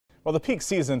Well, the peak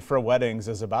season for weddings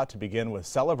is about to begin with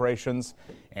celebrations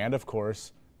and, of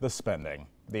course, the spending.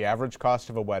 The average cost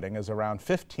of a wedding is around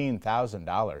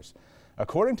 $15,000,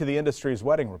 according to the industry's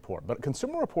wedding report. But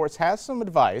Consumer Reports has some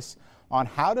advice on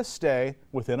how to stay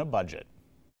within a budget.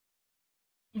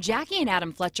 Jackie and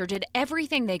Adam Fletcher did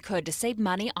everything they could to save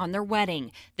money on their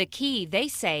wedding. The key, they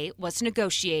say, was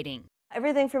negotiating.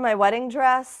 Everything from my wedding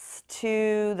dress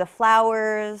to the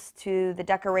flowers to the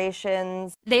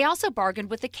decorations. They also bargained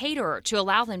with the caterer to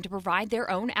allow them to provide their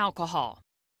own alcohol.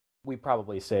 We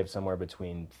probably saved somewhere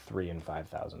between $3,000 and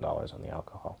 $5,000 on the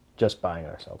alcohol, just buying it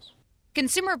ourselves.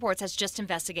 Consumer Reports has just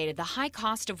investigated the high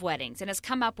cost of weddings and has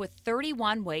come up with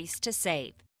 31 ways to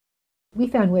save. We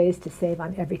found ways to save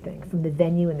on everything, from the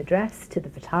venue and the dress to the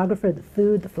photographer, the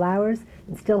food, the flowers,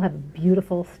 and still have a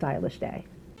beautiful, stylish day.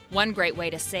 One great way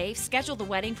to save, schedule the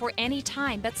wedding for any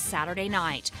time but Saturday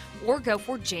night, or go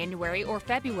for January or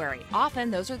February. Often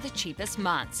those are the cheapest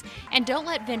months. And don't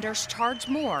let vendors charge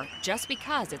more just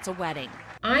because it's a wedding.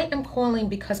 I am calling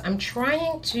because I'm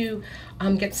trying to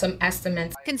get some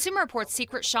estimates. Consumer Reports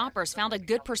secret shoppers found a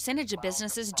good percentage of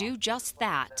businesses do just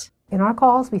that. In our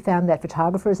calls, we found that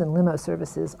photographers and limo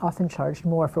services often charged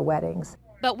more for weddings.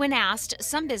 But when asked,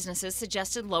 some businesses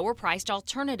suggested lower-priced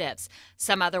alternatives.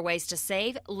 Some other ways to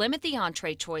save: limit the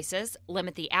entree choices,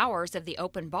 limit the hours of the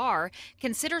open bar,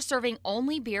 consider serving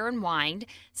only beer and wine,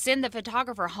 send the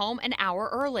photographer home an hour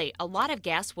early. A lot of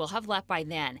guests will have left by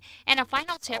then. And a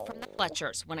final tip from the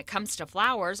Fletchers: when it comes to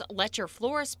flowers, let your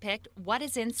florist pick what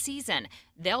is in season.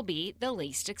 They'll be the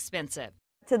least expensive.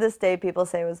 To this day, people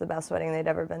say it was the best wedding they'd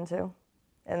ever been to.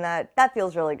 And that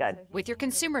feels really good. With your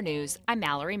Consumer News, I'm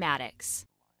Mallory Maddox.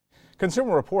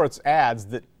 Consumer Reports adds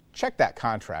that check that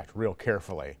contract real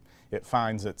carefully. It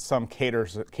finds that some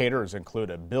caterers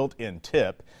include a built-in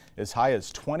tip as high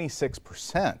as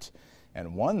 26%,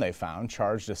 and one they found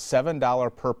charged a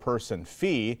 $7 per person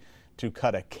fee to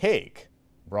cut a cake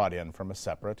brought in from a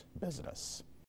separate business.